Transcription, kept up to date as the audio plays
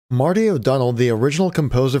Marty O'Donnell, the original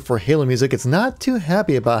composer for Halo music, is not too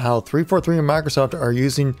happy about how 343 and Microsoft are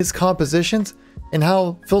using his compositions, and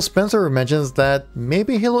how Phil Spencer mentions that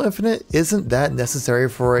maybe Halo Infinite isn't that necessary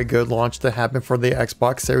for a good launch to happen for the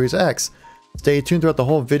Xbox Series X. Stay tuned throughout the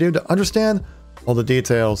whole video to understand all the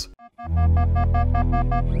details.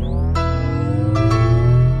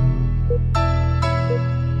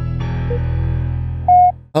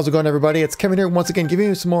 How's it going, everybody? It's Kevin here once again, giving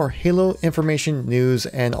you some more Halo information, news,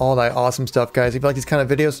 and all that awesome stuff, guys. If you like these kind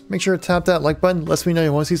of videos, make sure to tap that like button. Lets me know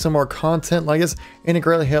you want to see some more content like this, and it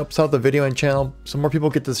greatly helps out the video and channel so more people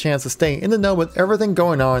get the chance to stay in the know with everything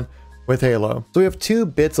going on with Halo. So we have two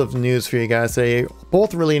bits of news for you guys today,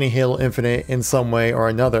 both relating to Halo Infinite in some way or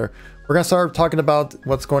another. We're going to start talking about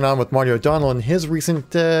what's going on with Marty O'Donnell and his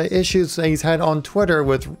recent issues that he's had on Twitter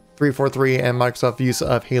with 343 and Microsoft's use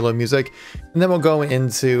of Halo music. And then we'll go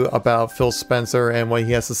into about Phil Spencer and what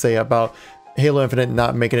he has to say about Halo Infinite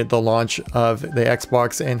not making it the launch of the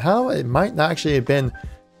Xbox and how it might not actually have been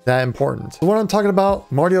that important. So what I'm talking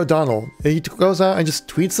about, Marty O'Donnell, he goes out and just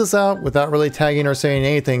tweets this out without really tagging or saying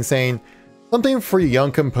anything, saying something for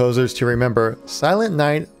young composers to remember. Silent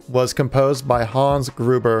Night was composed by Hans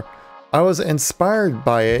Gruber. I was inspired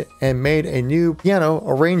by it and made a new piano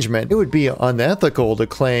arrangement. It would be unethical to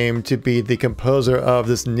claim to be the composer of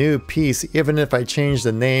this new piece, even if I changed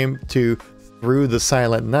the name to Through the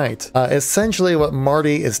Silent Night. Essentially what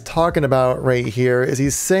Marty is talking about right here is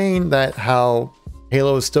he's saying that how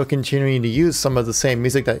Halo is still continuing to use some of the same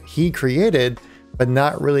music that he created, but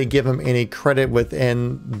not really give him any credit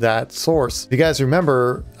within that source. If you guys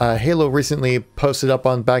remember, Halo recently posted up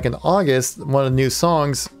on back in August one of the new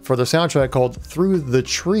songs for their soundtrack called Through the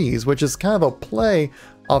Trees, which is kind of a play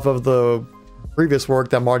off of the previous work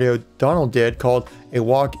that Marty O'Donnell did called A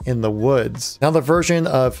Walk in the Woods. Now the version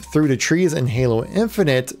of Through the Trees in Halo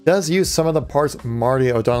Infinite does use some of the parts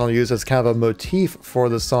Marty O'Donnell used as kind of a motif for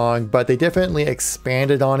the song, but they definitely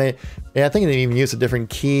expanded on it. And I think they even used a different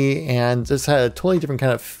key and just had a totally different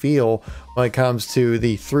kind of feel when it comes to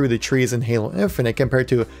the Through the Trees in Halo Infinite compared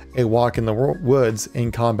to A Walk in the Woods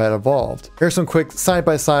in Combat Evolved. Here's some quick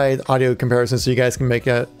side-by-side audio comparisons so you guys can make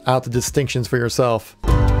out the distinctions for yourself.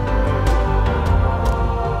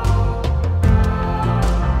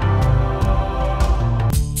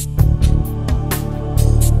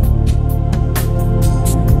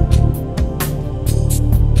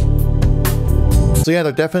 So yeah,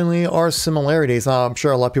 there definitely are similarities. I'm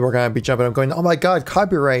sure a lot of people are going to be jumping up going, oh my god,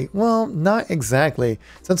 copyright. Well, not exactly.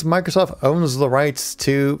 Since Microsoft owns the rights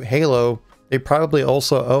to Halo, they probably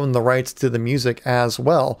also own the rights to the music as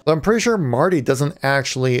well. So I'm pretty sure Marty doesn't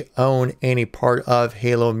actually own any part of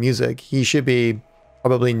Halo music. He should be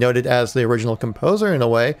probably noted as the original composer in a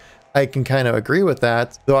way. I can kind of agree with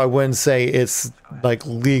that, though I wouldn't say it's like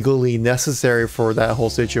legally necessary for that whole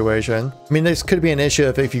situation. I mean, this could be an issue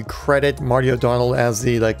if you credit Marty O'Donnell as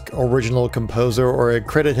the original composer or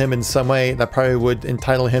credit him in some way that probably would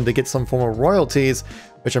entitle him to get some form of royalties,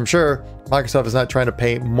 which I'm sure Microsoft is not trying to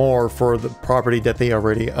pay more for the property that they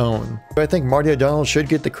already own. But I think Marty O'Donnell should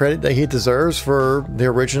get the credit that he deserves for the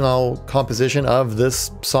original composition of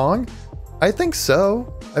this song. I think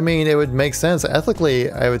so. I mean, it would make sense. Ethically,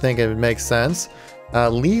 I would think it would make sense.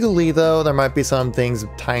 Legally, though, there might be some things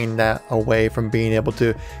tying that away from being able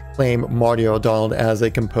to claim Marty O'Donnell as a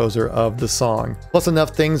composer of the song. Plus,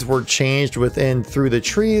 enough things were changed within Through the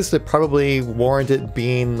Trees to probably warrant it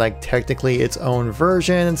being technically its own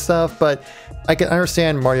version and stuff, but I can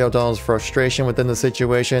understand Marty O'Donnell's frustration within the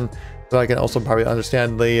situation, so I can also probably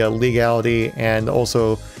understand the legality and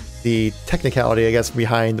also the technicality, I guess,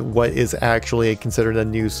 behind what is actually considered a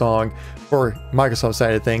new song for Microsoft's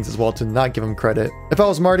side of things as well, to not give him credit. If I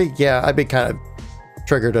was Marty, yeah, I'd be kind of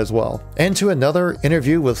triggered as well. And to another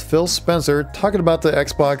interview with Phil Spencer talking about the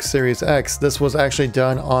Xbox Series X. This was actually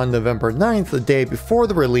done on November 9th, the day before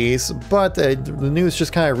the release, but the news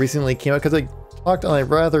just kind of recently came out because they talked on a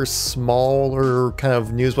rather smaller kind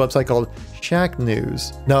of news website called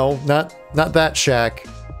ShackNews. No, not that Shack,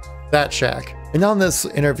 that Shack. And on this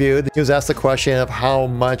interview, he was asked the question of how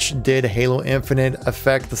much did Halo Infinite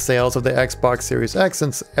affect the sales of the Xbox Series X,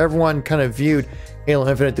 since everyone kind of viewed Halo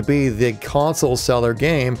Infinite to be the console seller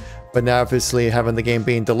game, but now obviously having the game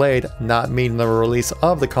being delayed, not meeting the release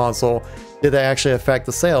of the console, did that actually affect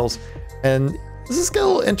the sales? And this is a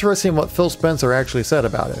little interesting what Phil Spencer actually said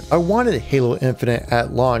about it. I wanted Halo Infinite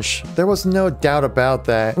at launch. There was no doubt about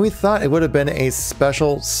that. We thought it would have been a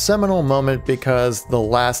special, seminal moment because the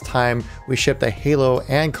last time we shipped a Halo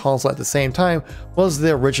and console at the same time was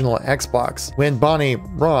the original Xbox. When Bonnie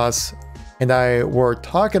Ross and I were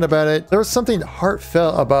talking about it, there was something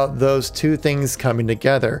heartfelt about those two things coming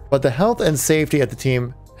together. But the health and safety of the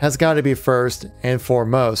team has got to be first and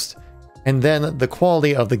foremost. And then the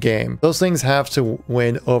quality of the game. Those things have to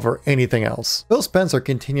win over anything else. Phil Spencer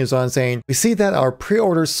continues on saying, "We see that our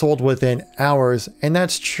pre-orders sold within hours, and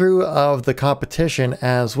that's true of the competition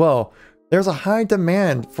as well. There's a high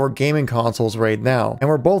demand for gaming consoles right now, and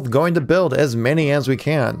we're both going to build as many as we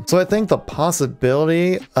can." So I think the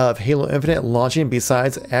possibility of Halo Infinite launching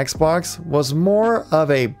besides Xbox was more of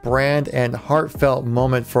a brand and heartfelt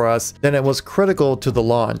moment for us than it was critical to the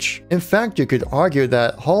launch. In fact, you could argue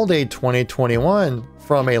that Holiday 2021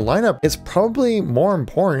 from a lineup is probably more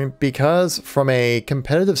important because from a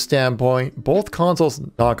competitive standpoint, both consoles,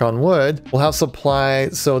 knock on wood, will have supply,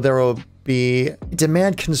 so there will be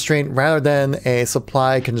demand constraint rather than a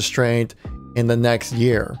supply constraint in the next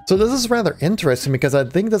year. So this is rather interesting because I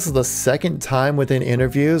think this is the second time within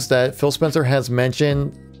interviews that Phil Spencer has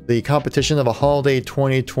mentioned the competition of a Holiday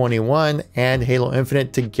 2021 and Halo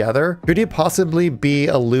Infinite together. Could he possibly be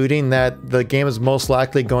alluding that the game is most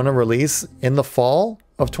likely going to release in the fall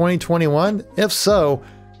of 2021? If so,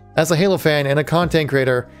 as a Halo fan and a content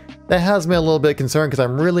creator, that has me a little bit concerned because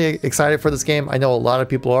I'm really excited for this game. I know a lot of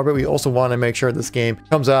people are, but we also want to make sure this game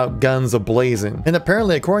comes out guns a-blazing. And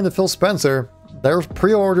apparently, according to Phil Spencer, their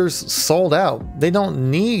pre-orders sold out. They don't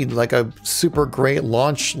need like a super great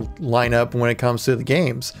launch lineup when it comes to the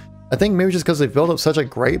games. I think maybe just because they've built up such a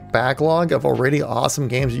great backlog of already awesome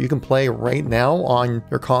games that you can play right now on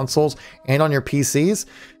your consoles and on your PCs,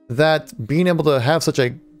 that being able to have such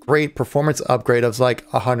a great performance upgrade of like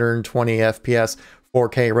 120 FPS,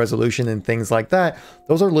 4K resolution and things like that,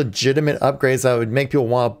 those are legitimate upgrades that would make people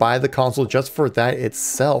want to buy the console just for that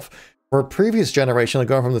itself. For a previous generation, like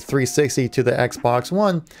going from the 360 to the Xbox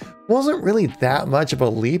One, wasn't really that much of a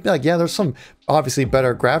leap. Like, yeah, there's some obviously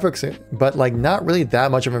better graphics, but like not really that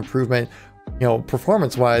much of improvement, you know,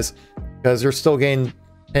 performance-wise, because you're still getting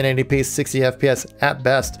 1080p 60 FPS at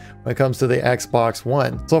best when it comes to the Xbox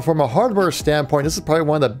One. So from a hardware standpoint, this is probably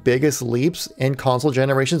one of the biggest leaps in console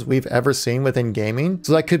generations we've ever seen within gaming.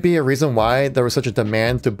 So that could be a reason why there was such a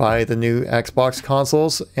demand to buy the new Xbox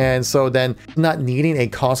consoles. And so then not needing a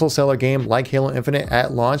console seller game like Halo Infinite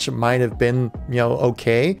at launch might have been, you know,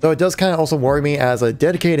 okay. Though it does kind of also worry me as a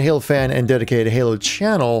dedicated Halo fan and dedicated Halo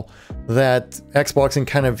channel that Xbox can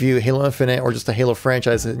kind of view Halo Infinite or just the Halo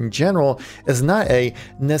franchise in general as not a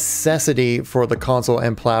necessity for the console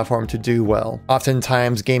and platform to do well.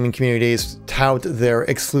 Oftentimes, gaming communities tout their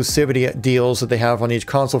exclusivity deals that they have on each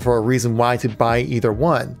console for a reason why to buy either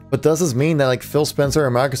one. But does this mean that like Phil Spencer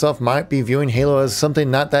and Microsoft might be viewing Halo as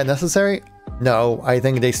something not that necessary? No, I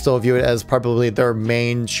think they still view it as probably their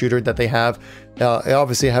main shooter that they have.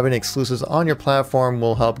 Obviously, having exclusives on your platform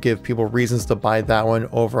will help give people reasons to buy that one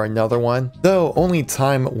over another one. Though only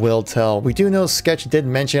time will tell. We do know Sketch did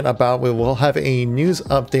mention about we will have a news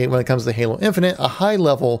update when it comes to Halo Infinite, a high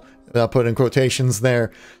level, put in quotations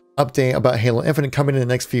there, update about Halo Infinite coming in the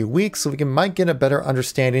next few weeks, so we might get a better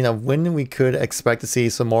understanding of when we could expect to see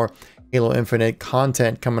some more Halo Infinite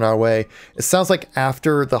content coming our way. It sounds like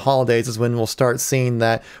after the holidays is when we'll start seeing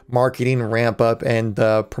that marketing ramp up and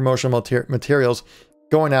promotional materials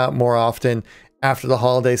going out more often after the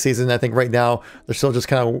holiday season. I think right now they're still just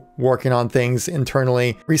kind of working on things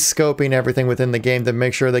internally, rescoping everything within the game to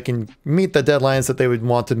make sure they can meet the deadlines that they would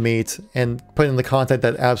want to meet and put in the content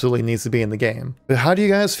that absolutely needs to be in the game. But how do you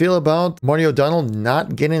guys feel about Marty O'Donnell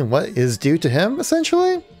not getting what is due to him,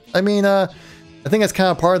 essentially? I mean, I think that's kind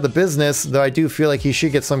of part of the business, though I do feel like he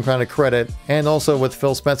should get some kind of credit. And also with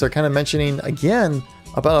Phil Spencer kind of mentioning again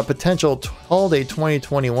about a potential Holiday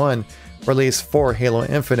 2021 release for Halo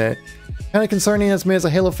Infinite. Kind of concerning as me as a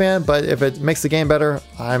Halo fan, but if it makes the game better,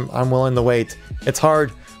 I'm willing to wait. It's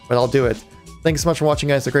hard, but I'll do it. Thanks so much for watching,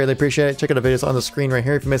 guys. I greatly appreciate it. Check out the videos on the screen right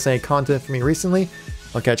here if you missed any content from me recently.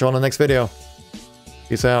 I'll catch you all in the next video.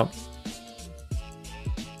 Peace out.